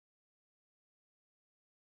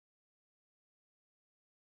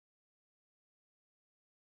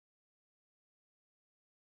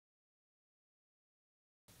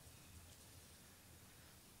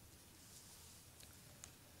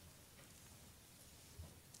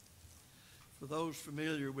For those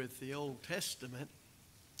familiar with the Old Testament,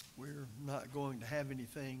 we're not going to have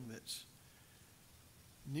anything that's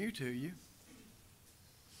new to you,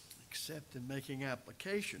 except in making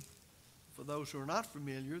application. For those who are not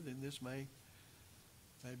familiar, then this may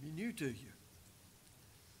be new to you.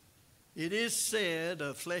 It is said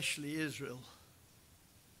of fleshly Israel,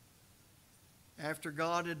 after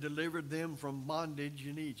God had delivered them from bondage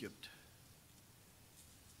in Egypt,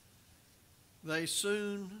 they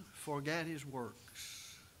soon forgot his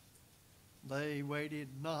works. They waited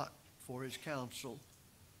not for his counsel,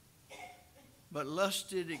 but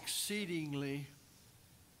lusted exceedingly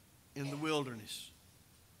in the wilderness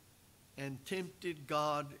and tempted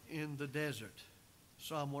God in the desert.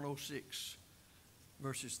 Psalm 106,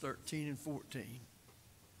 verses 13 and 14.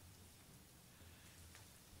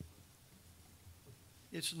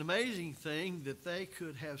 It's an amazing thing that they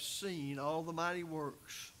could have seen all the mighty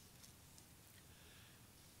works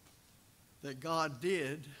that God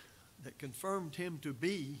did that confirmed him to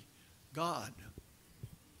be God.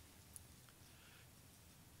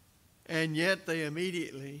 And yet they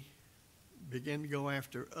immediately began to go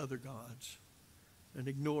after other gods and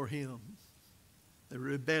ignore him. They were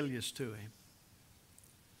rebellious to him.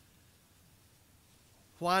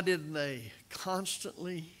 Why didn't they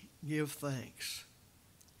constantly give thanks?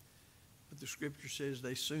 But the scripture says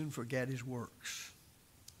they soon forgot his works.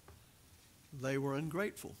 They were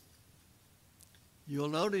ungrateful. You'll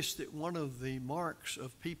notice that one of the marks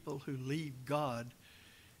of people who leave God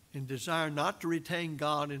and desire not to retain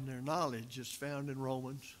God in their knowledge is found in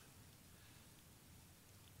Romans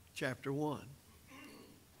chapter 1.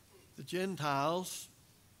 The Gentiles,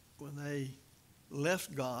 when they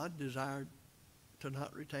left God, desired to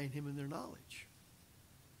not retain him in their knowledge.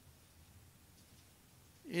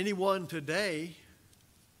 Anyone today,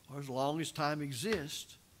 or as long as time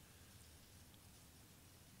exists,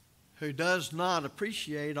 who does not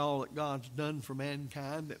appreciate all that God's done for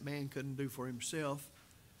mankind that man couldn't do for himself,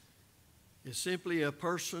 is simply a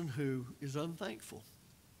person who is unthankful.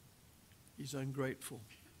 He's ungrateful.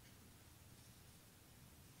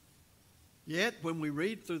 Yet, when we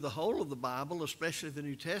read through the whole of the Bible, especially the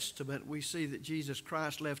New Testament, we see that Jesus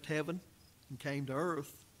Christ left heaven and came to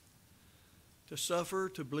earth to suffer,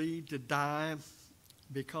 to bleed, to die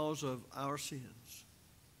because of our sins.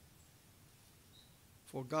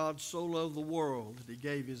 For God so loved the world that he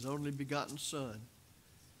gave his only begotten Son,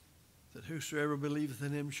 that whosoever believeth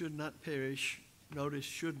in him should not perish, notice,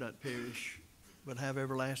 should not perish, but have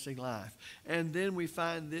everlasting life. And then we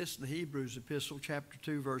find this in the Hebrews epistle, chapter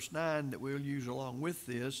 2, verse 9, that we'll use along with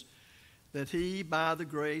this, that he, by the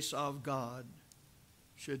grace of God,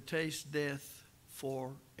 should taste death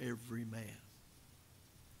for every man.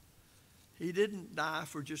 He didn't die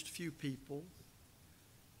for just a few people.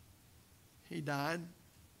 He died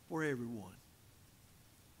for everyone.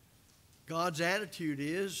 God's attitude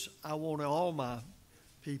is, I want all my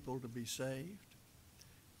people to be saved.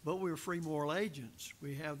 But we're free moral agents.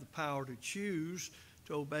 We have the power to choose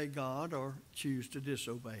to obey God or choose to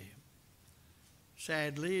disobey him.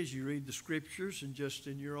 Sadly, as you read the scriptures and just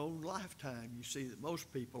in your own lifetime, you see that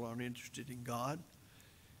most people aren't interested in God.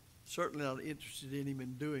 Certainly not interested in him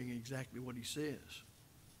in doing exactly what he says.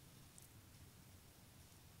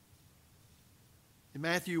 In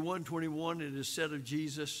Matthew 1:21, it is said of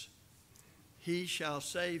Jesus, he shall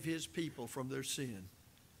save his people from their sin.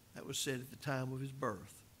 That was said at the time of his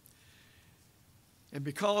birth. And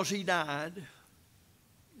because he died,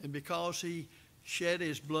 and because he shed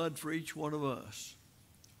his blood for each one of us,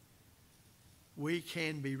 we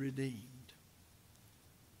can be redeemed.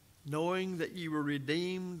 Knowing that you were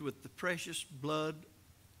redeemed with the precious blood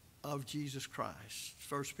of Jesus Christ.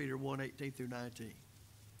 1 Peter 1:18 through 19.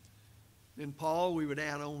 And Paul, we would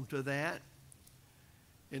add on to that,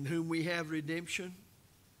 in whom we have redemption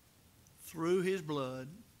through his blood,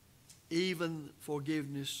 even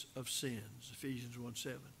forgiveness of sins. Ephesians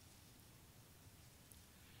 1:7.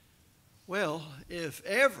 Well, if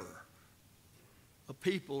ever a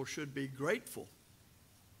people should be grateful,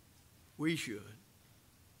 we should.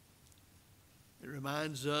 It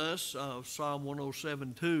reminds us of Psalm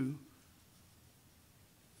 107:2.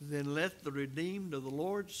 Then let the redeemed of the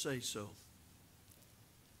Lord say so.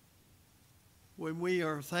 When we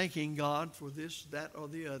are thanking God for this, that, or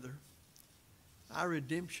the other, our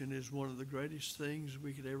redemption is one of the greatest things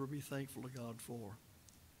we could ever be thankful to God for.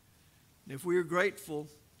 And if we are grateful,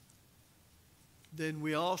 then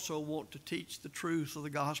we also want to teach the truth of the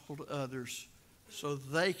gospel to others so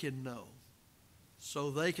they can know, so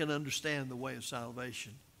they can understand the way of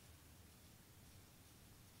salvation.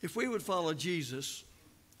 If we would follow Jesus,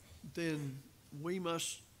 then we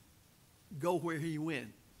must go where he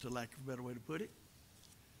went. to lack of a better way to put it.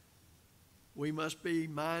 We must be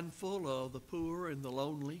mindful of the poor and the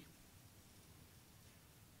lonely.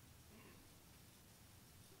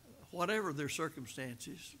 Whatever their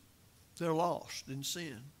circumstances, they're lost in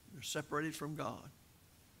sin. They're separated from God.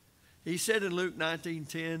 He said in Luke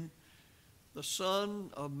 19:10, the Son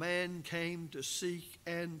of Man came to seek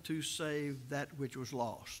and to save that which was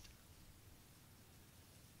lost.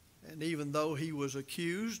 And even though he was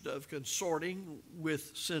accused of consorting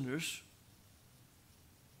with sinners,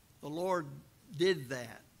 the Lord did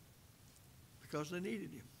that because they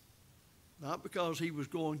needed him. Not because he was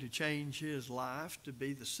going to change his life to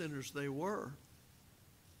be the sinners they were,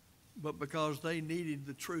 but because they needed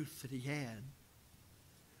the truth that he had.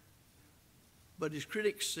 But his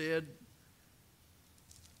critics said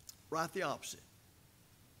right the opposite.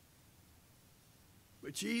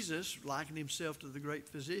 But Jesus likened himself to the great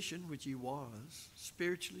physician, which he was,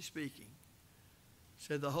 spiritually speaking,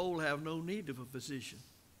 said the whole have no need of a physician,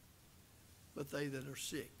 but they that are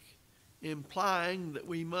sick, implying that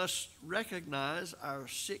we must recognize our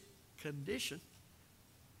sick condition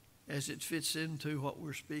as it fits into what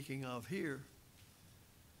we're speaking of here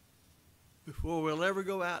before we'll ever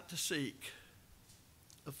go out to seek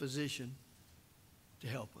a physician to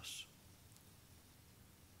help us.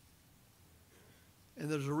 And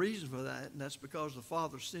there's a reason for that, and that's because the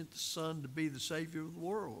Father sent the Son to be the Savior of the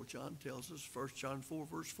world. John tells us, 1 John 4,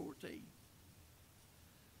 verse 14.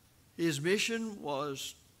 His mission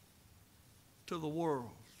was to the world.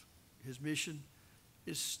 His mission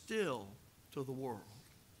is still to the world.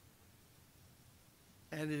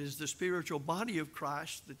 And it is the spiritual body of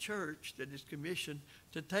Christ, the church, that is commissioned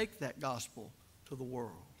to take that gospel to the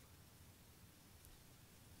world.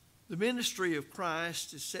 The ministry of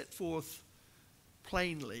Christ is set forth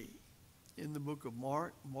plainly in the book of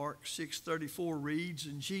Mark. Mark 6:34 reads,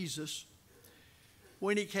 and Jesus,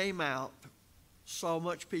 when he came out, saw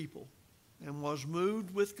much people and was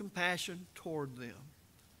moved with compassion toward them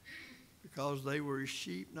because they were his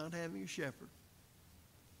sheep not having a shepherd.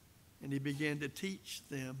 And he began to teach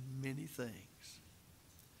them many things.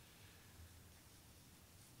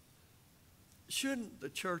 Shouldn't the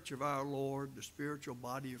church of our Lord, the spiritual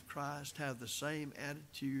body of Christ, have the same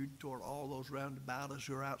attitude toward all those round about us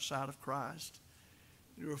who are outside of Christ,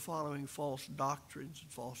 who are following false doctrines and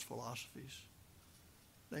false philosophies?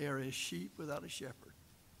 They are as sheep without a shepherd.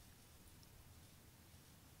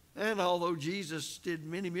 And although Jesus did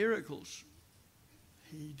many miracles,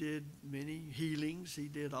 he did many healings, he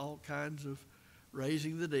did all kinds of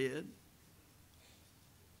raising the dead,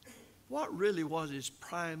 what really was his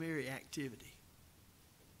primary activity?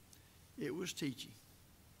 It was teaching.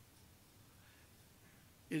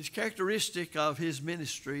 It is characteristic of his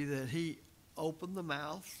ministry that he opened the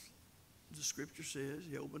mouth, the scripture says,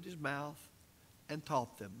 he opened his mouth and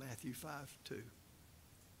taught them, Matthew 5:2.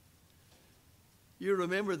 You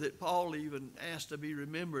remember that Paul even asked to be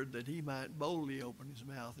remembered that he might boldly open his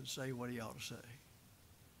mouth and say what he ought to say.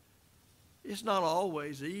 It's not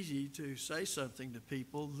always easy to say something to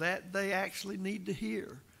people that they actually need to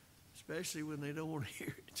hear, especially when they don't want to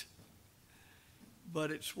hear it.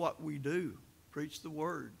 But it's what we do. Preach the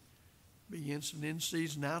word. Be instant in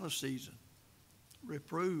season, out of season.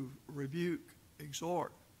 Reprove, rebuke,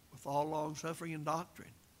 exhort with all long suffering and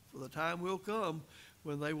doctrine. For the time will come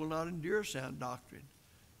when they will not endure sound doctrine,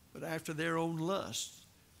 but after their own lusts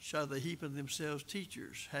shall they heap unto themselves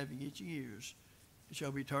teachers, having itching ears, and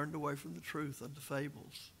shall be turned away from the truth unto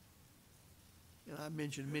fables. And I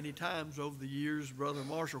mentioned many times over the years Brother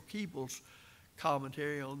Marshall Keeble's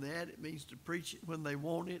commentary on that. It means to preach it when they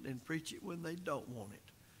want it and preach it when they don't want it.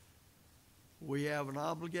 We have an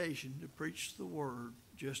obligation to preach the word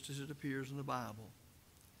just as it appears in the Bible.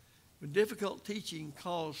 When difficult teaching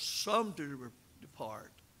caused some to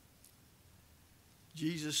depart,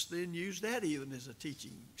 Jesus then used that even as a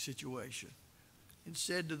teaching situation and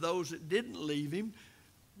said to those that didn't leave him,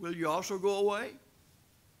 will you also go away?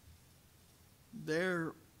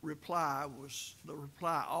 Their reply was the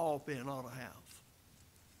reply all men ought to have.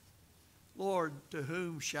 Lord, to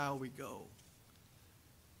whom shall we go?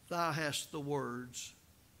 Thou hast the words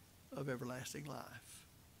of everlasting life.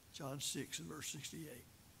 John 6 and verse 68.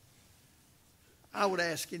 I would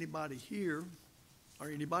ask anybody here, or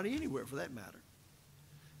anybody anywhere for that matter,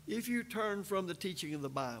 if you turn from the teaching of the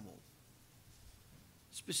Bible,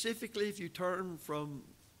 specifically if you turn from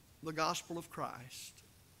the gospel of Christ,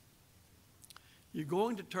 you're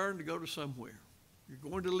going to turn to go to somewhere.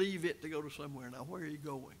 You're going to leave it to go to somewhere. Now, where are you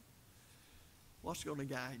going? What's going to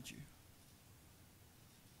guide you?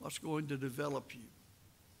 What's going to develop you?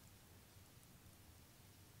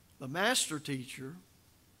 The master teacher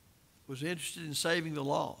was interested in saving the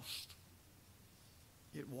lost.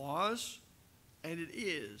 It was, and it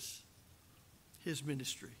is, his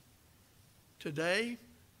ministry. Today,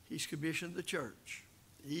 he's commissioned the church,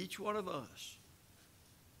 each one of us,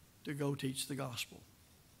 to go teach the gospel.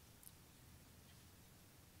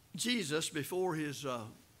 Jesus, before his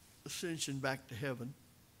ascension back to heaven,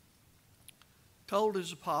 told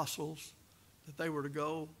his apostles that they were to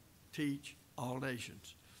go teach all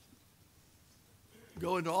nations.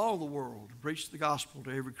 Go into all the world and preach the gospel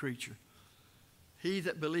to every creature. He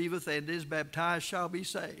that believeth and is baptized shall be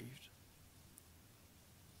saved.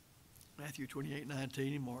 Matthew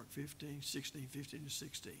 28:19 and Mark 15, 15 to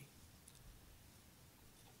 16.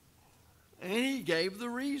 And he gave the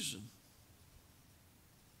reason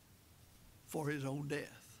for his own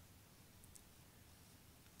death.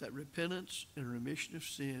 That repentance and remission of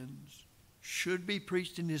sins should be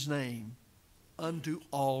preached in his name unto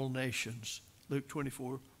all nations. Luke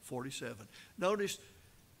 24:47. Notice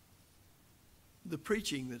the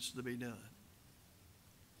preaching that's to be done.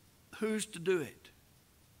 Who's to do it?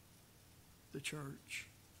 The church.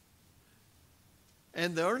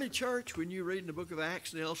 And the early church, when you read in the book of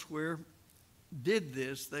Acts and elsewhere, did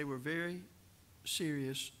this. They were very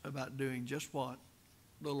serious about doing just what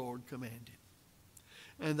the Lord commanded.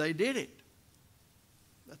 And they did it.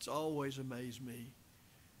 That's always amazed me.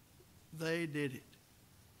 They did it.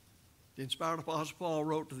 The inspired Apostle Paul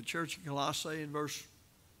wrote to the church in Colossae in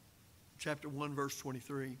chapter 1, verse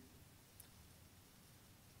 23,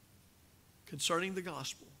 concerning the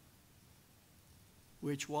gospel,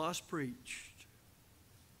 which was preached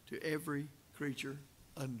to every creature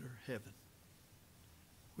under heaven.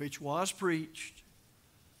 Which was preached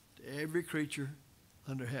to every creature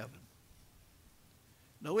under heaven.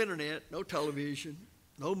 No internet, no television,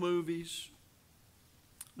 no movies,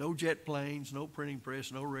 no jet planes, no printing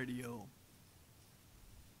press, no radio.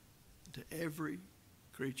 To every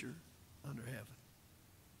creature under heaven.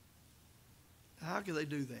 How could they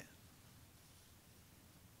do that?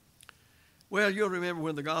 Well, you'll remember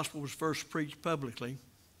when the gospel was first preached publicly,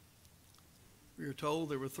 we were told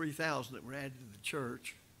there were 3,000 that were added to the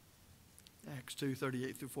church. Acts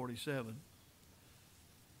 2:38 through 47.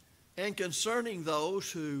 And concerning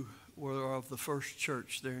those who were of the first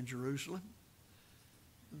church there in Jerusalem,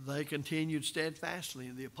 they continued steadfastly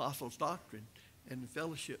in the apostles' doctrine and in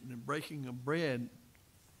fellowship and in breaking of bread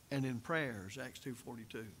and in prayers, Acts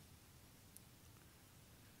 2:42.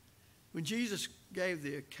 When Jesus gave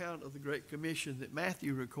the account of the Great Commission that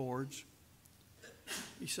Matthew records,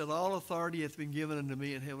 he said, all authority hath been given unto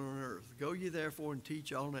me in heaven and on earth. Go ye therefore and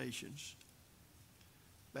teach all nations,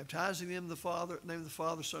 baptizing them in the name of the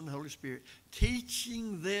Father, Son, and Holy Spirit,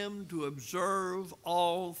 teaching them to observe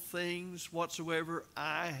all things whatsoever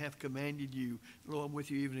I have commanded you. Lo, I'm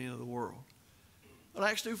with you even in the end of the world. Well,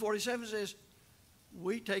 Acts 2:47 says,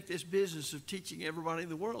 we take this business of teaching everybody in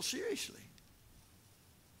the world seriously.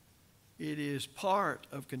 It is part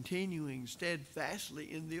of continuing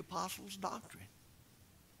steadfastly in the apostles' doctrine.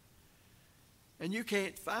 And you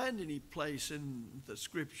can't find any place in the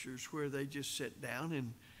scriptures where they just sat down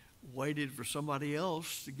and waited for somebody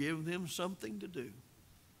else to give them something to do.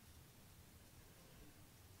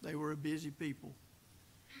 They were a busy people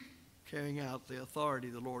carrying out the authority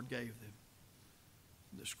the Lord gave them.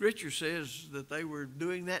 The scripture says that they were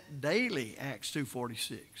doing that daily, Acts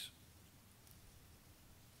 2:46.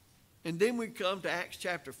 And then we come to Acts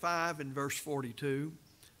chapter 5 and verse 42.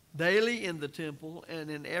 Daily in the temple and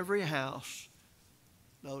in every house.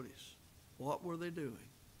 Notice, what were they doing?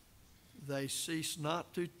 They ceased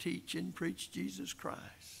not to teach and preach Jesus Christ.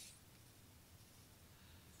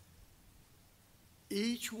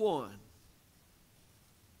 Each one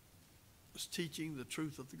was teaching the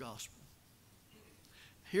truth of the gospel.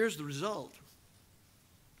 Here's the result.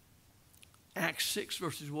 Acts 6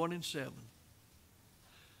 verses 1 and 7.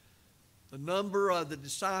 The number of the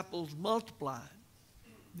disciples multiplied.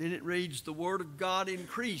 Then it reads, the word of God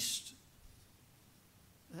increased.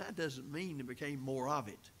 That doesn't mean there became more of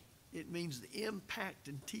it. It means the impact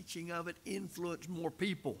and teaching of it influenced more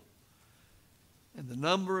people. And the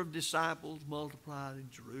number of disciples multiplied in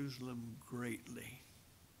Jerusalem greatly.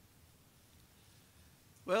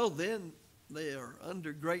 Well, then they are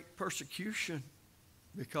under great persecution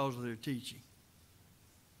because of their teaching.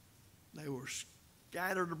 They were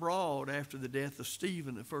scattered abroad after the death of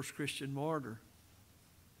Stephen, the first Christian martyr.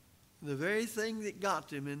 The very thing that got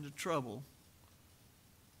them into trouble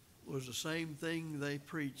was the same thing they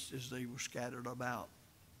preached as they were scattered about.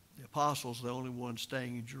 The apostles, the only ones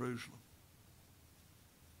staying in Jerusalem.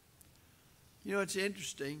 You know, it's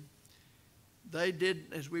interesting. They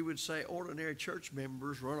did, as we would say, ordinary church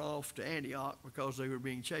members run off to Antioch because they were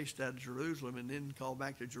being chased out of Jerusalem, and then call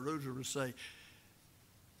back to Jerusalem and say,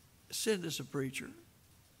 send us a preacher.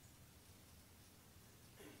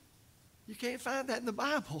 You can't find that in the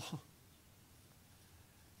Bible.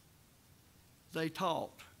 They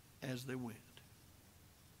taught as they went.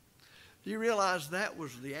 Do you realize that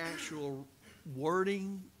was the actual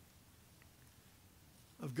wording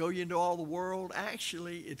of go ye into all the world?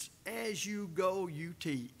 Actually, it's as you go, you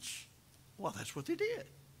teach. Well, that's what they did.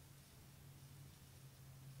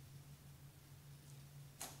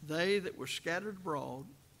 They that were scattered abroad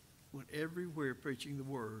went everywhere preaching the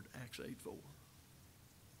word, Acts 8:4.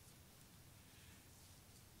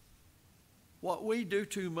 What we do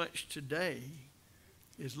too much today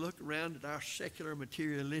is look around at our secular,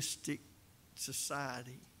 materialistic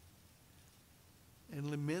society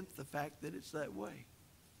and lament the fact that it's that way.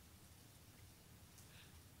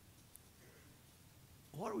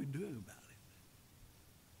 What are we doing about it?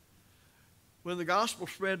 When the gospel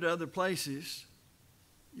spread to other places,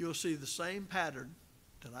 you'll see the same pattern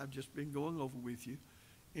that I've just been going over with you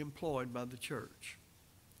employed by the church.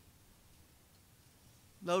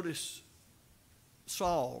 Notice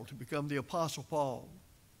Saul to become the Apostle Paul.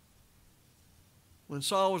 When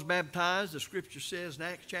Saul was baptized, the scripture says in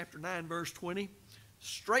Acts chapter 9, verse 20,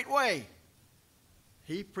 straightway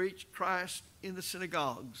he preached Christ in the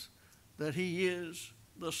synagogues, that he is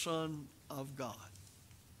the Son of God.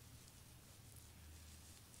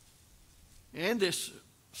 And this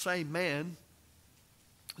same man,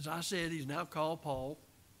 as I said, he's now called Paul,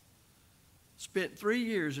 spent 3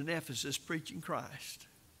 years in Ephesus preaching Christ.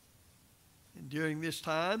 And during this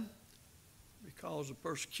time, because of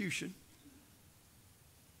persecution,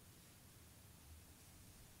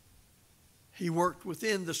 he worked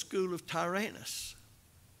within the school of Tyrannus,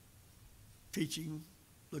 teaching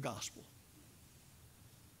the gospel.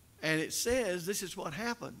 And it says this is what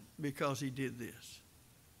happened because he did this.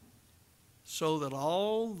 So that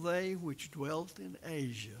all they which dwelt in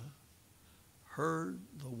Asia heard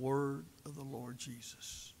the word of the Lord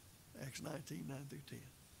Jesus. Acts 19, 9 through 10.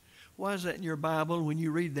 Why is that in your Bible? When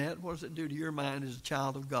you read that, what does it do to your mind as a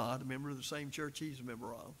child of God, a member of the same church he's a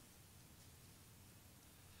member of?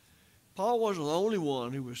 Paul wasn't the only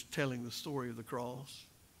one who was telling the story of the cross.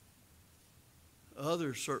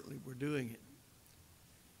 Others certainly were doing it.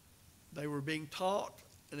 They were being taught,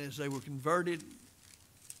 and as they were converted,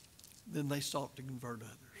 then they sought to convert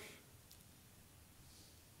others.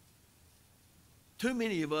 Too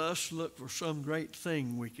many of us look for some great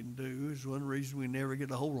thing we can do. Is one reason we never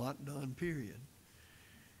get a whole lot done, period.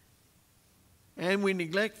 And we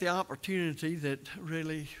neglect the opportunity that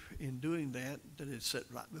really, in doing that is set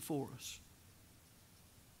right before us.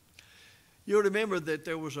 You'll remember that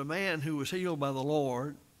there was a man who was healed by the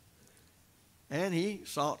Lord, and he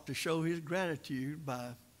sought to show his gratitude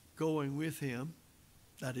by going with him,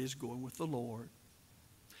 that is, going with the Lord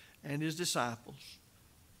and his disciples.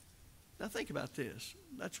 Now think about this.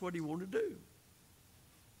 That's what he wanted to do.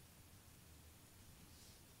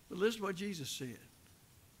 But listen to what Jesus said.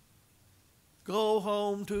 Go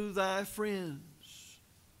home to thy friends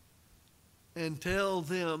and tell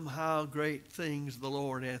them how great things the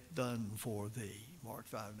Lord hath done for thee. Mark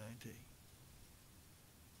 5:19.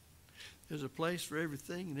 There's a place for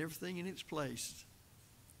everything and everything in its place.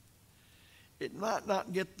 It might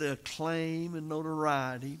not get the acclaim and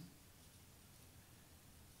notoriety,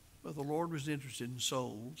 but the Lord was interested in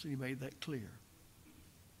souls, and he made that clear.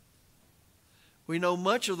 We know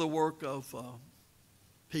much of the work of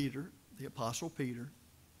Peter, the Apostle Peter.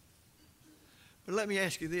 But let me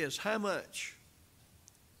ask you this. How much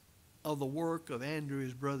of the work of Andrew,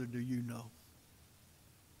 his brother, do you know?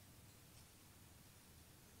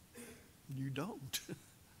 You don't.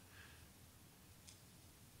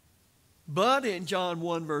 But in John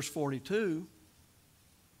 1, verse 42,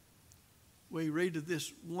 we read of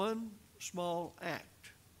this one small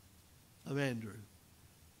act of Andrew.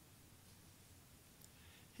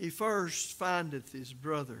 He first findeth his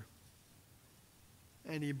brother,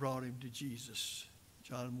 and he brought him to Jesus.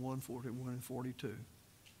 John 1, 41 and 42.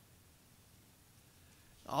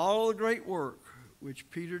 All the great work which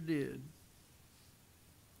Peter did,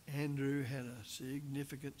 Andrew had a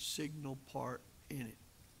significant signal part in it.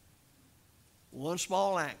 One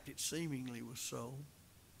small act, it seemingly was so,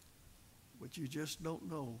 but you just don't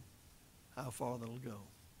know how far that'll go.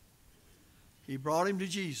 He brought him to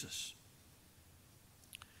Jesus.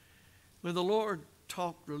 When the Lord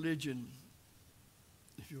talked religion,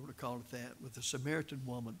 if you want to call it that, with the Samaritan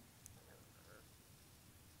woman,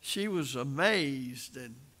 she was amazed,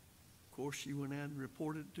 and of course she went out and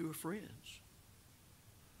reported it to her friends.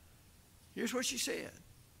 Here's what she said.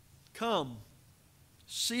 Come,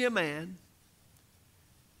 see a man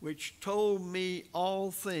which told me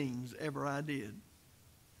all things ever I did.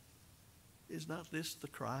 Is not this the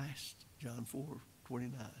Christ? John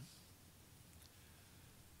 4:29.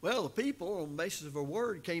 Well, the people, on the basis of her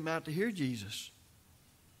word, came out to hear Jesus.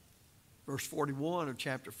 Verse 41 of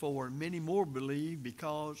chapter 4, and many more believed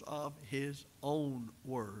because of his own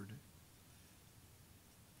word.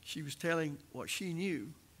 She was telling what she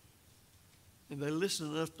knew, and they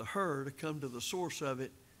listened enough to her to come to the source of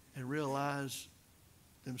it and realize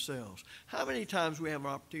themselves. How many times we have an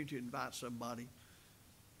opportunity to invite somebody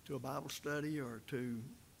to a Bible study or to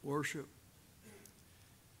worship?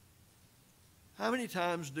 How many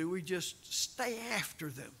times do we just stay after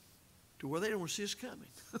them to where they don't see us coming?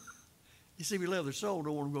 You see, we love their soul,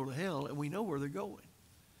 don't want to go to hell, and we know where they're going.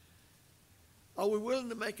 Are we willing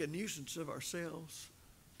to make a nuisance of ourselves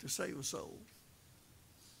to save a soul?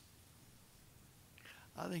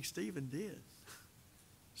 I think Stephen did.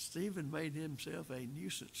 Stephen made himself a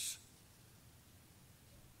nuisance.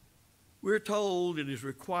 We're told it is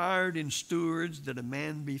required in stewards that a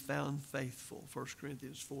man be found faithful. 1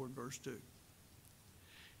 Corinthians 4 and verse 2.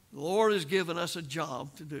 The Lord has given us a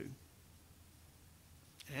job to do.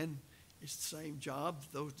 And it's the same job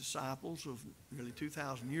that those disciples of nearly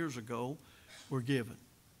 2,000 years ago were given.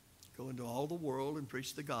 Go into all the world and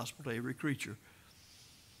preach the gospel to every creature.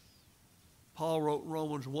 Paul wrote in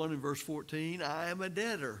Romans 1 and verse 14, I am a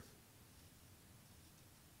debtor.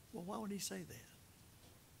 Well, why would he say that?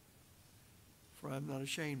 For I'm not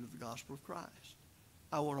ashamed of the gospel of Christ.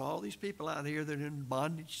 I want all these people out here that are in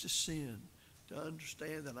bondage to sin to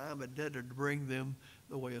understand that I'm a debtor to bring them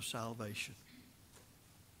the way of salvation.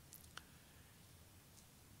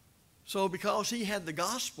 So because he had the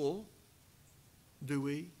gospel, do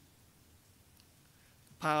we?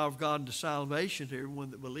 The power of God to salvation to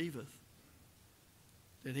everyone that believeth.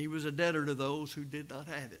 Then he was a debtor to those who did not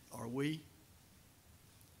have it. Are we?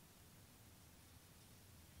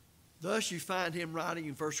 Thus you find him writing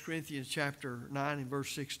in 1 Corinthians chapter 9 and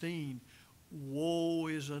verse 16, woe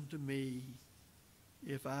is unto me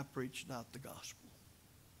if I preach not the gospel.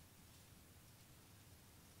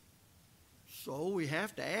 So we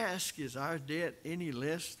have to ask, is our debt any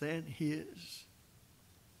less than his?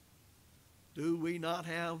 Do we not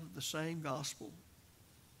have the same gospel?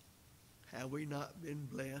 Have we not been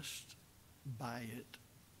blessed by it?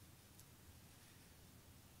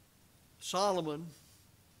 Solomon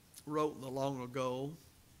wrote in the long ago,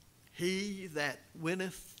 he that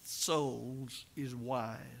winneth souls is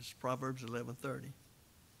wise. Proverbs 11:30.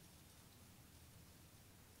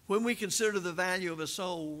 When we consider the value of a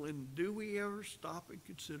soul, and do we ever stop and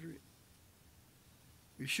consider it?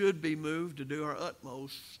 We should be moved to do our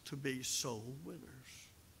utmost to be soul winners.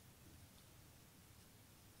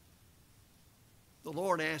 The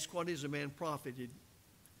Lord asked, what is a man profited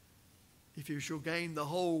if he shall gain the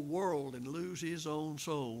whole world and lose his own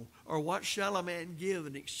soul? Or what shall a man give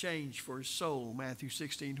in exchange for his soul? Matthew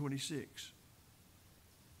 16:26.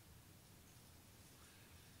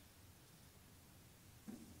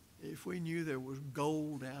 If we knew there was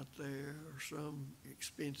gold out there or some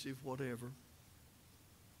expensive whatever,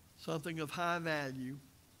 something of high value,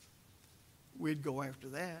 we'd go after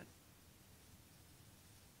that.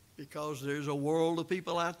 Because there's a world of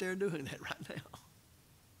people out there doing that right now.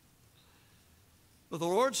 But the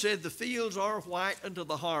Lord said, the fields are white unto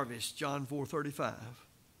the harvest, John 4:35.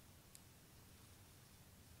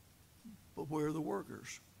 But where are the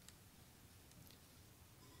workers?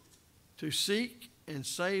 To seek and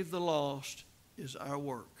save the lost is our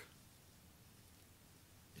work.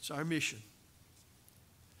 It's our mission.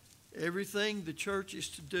 Everything the church is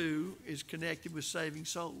to do is connected with saving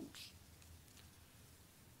souls.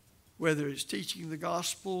 Whether it's teaching the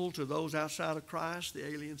gospel to those outside of Christ, the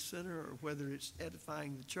alien sinner, or whether it's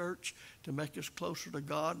edifying the church to make us closer to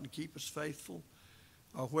God and to keep us faithful,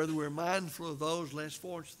 or whether we're mindful of those less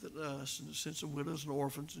fortunate than us in the sense of widows and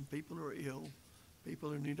orphans and people who are ill, people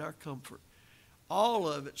who need our comfort. All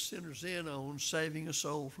of it centers in on saving a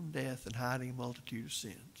soul from death and hiding a multitude of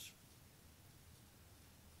sins.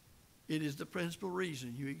 It is the principal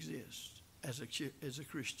reason you exist as a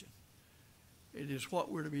Christian. It is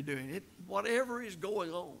what we're to be doing. Whatever is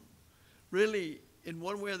going on, really, in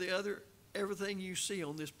one way or the other, everything you see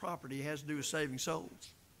on this property has to do with saving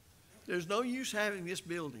souls. There's no use having this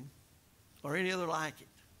building or any other like it,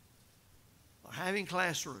 or having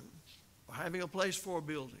classrooms, or having a place for a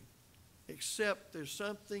building, except there's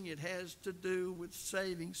something it has to do with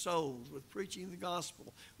saving souls, with preaching the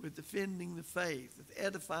gospel, with defending the faith, with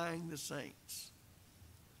edifying the saints.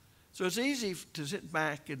 So it's easy to sit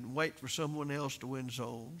back and wait for someone else to win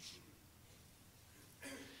souls.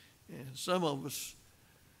 And some of us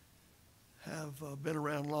have been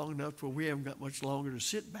around long enough where we haven't got much longer to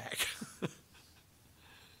sit back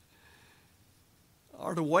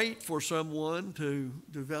or to wait for someone to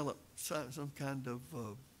develop some kind of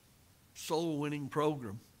soul-winning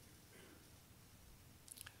program.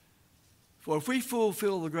 For if we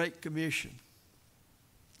fulfill the Great Commission,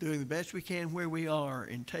 doing the best we can where we are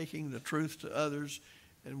in taking the truth to others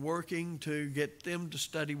and working to get them to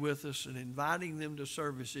study with us and inviting them to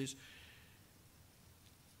services,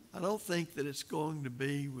 I don't think that it's going to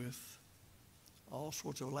be with all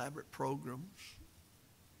sorts of elaborate programs,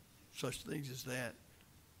 such things as that.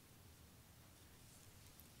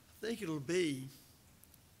 I think it'll be,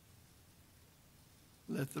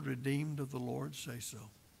 let the redeemed of the Lord say so.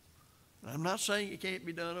 I'm not saying it can't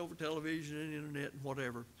be done over television and internet and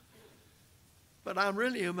whatever, but I'm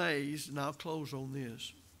really amazed, and I'll close on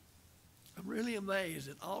this. I'm really amazed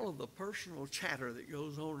at all of the personal chatter that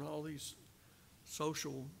goes on in all these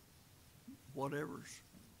social whatevers.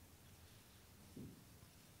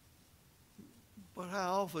 But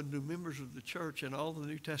how often do members of the church and all the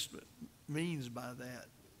New Testament means by that,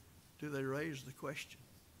 do they raise the question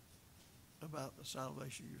about the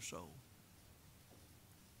salvation of your soul?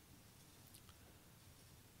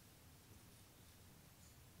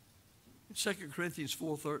 In 2 Corinthians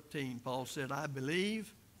 4:13, Paul said, I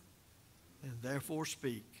believe and therefore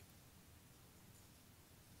speak.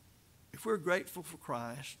 If we're grateful for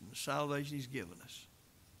Christ and the salvation he's given us,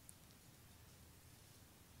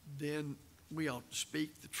 then we ought to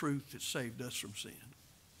speak the truth that saved us from sin.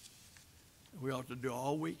 We ought to do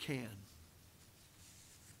all we can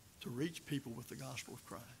to reach people with the gospel of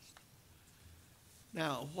Christ.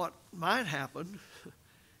 Now, what might happen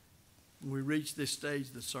when we reach this stage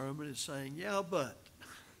of the sermon is saying, yeah, but.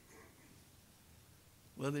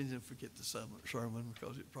 Well, then forget the sermon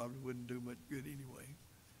because it probably wouldn't do much good anyway.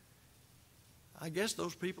 I guess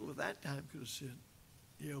those people at that time could have said,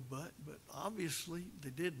 yeah, but obviously they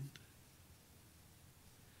didn't.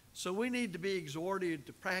 So we need to be exhorted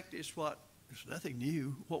to practice what is nothing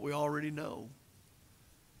new, what we already know,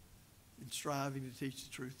 in striving to teach the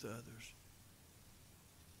truth to others.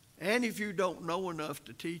 And if you don't know enough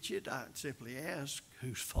to teach it, I'd simply ask,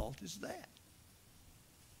 whose fault is that?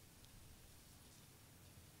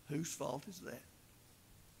 Whose fault is that?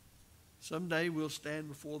 Someday we'll stand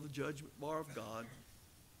before the judgment bar of God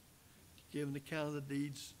to give an account of the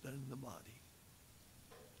deeds done in the body.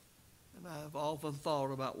 And I've often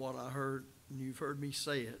thought about what I heard, and you've heard me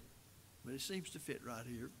say it, but it seems to fit right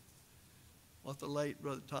here. What the late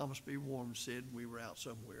Brother Thomas B. Warren said when we were out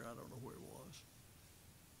somewhere, I don't know where it was.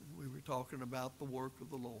 And we were talking about the work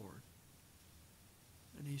of the Lord.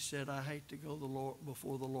 And he said, I hate to go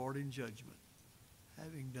before the Lord in judgment,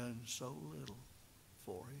 having done so little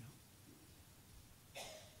for him.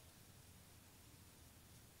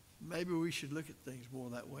 Maybe we should look at things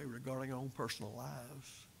more that way regarding our own personal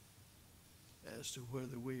lives as to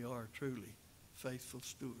whether we are truly faithful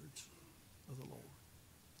stewards of the Lord.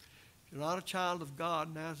 If you're not a child of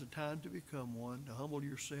God, now's the time to become one, to humble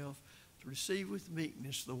yourself, to receive with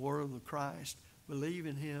meekness the word of Christ, believe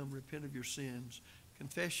in him, repent of your sins,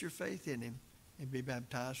 confess your faith in him, and be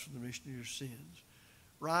baptized for the remission of your sins.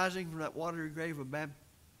 Rising from that watery grave of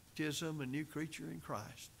baptism, a new creature in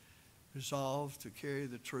Christ, resolve to carry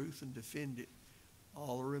the truth and defend it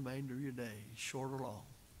all the remainder of your days, short or long.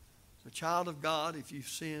 As a child of God, if you've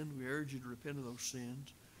sinned, we urge you to repent of those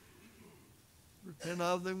sins. Repent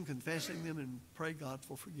of them, confessing them, and pray God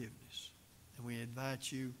for forgiveness. And we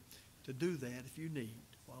invite you to do that if you need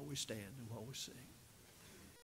while we stand and while we sing.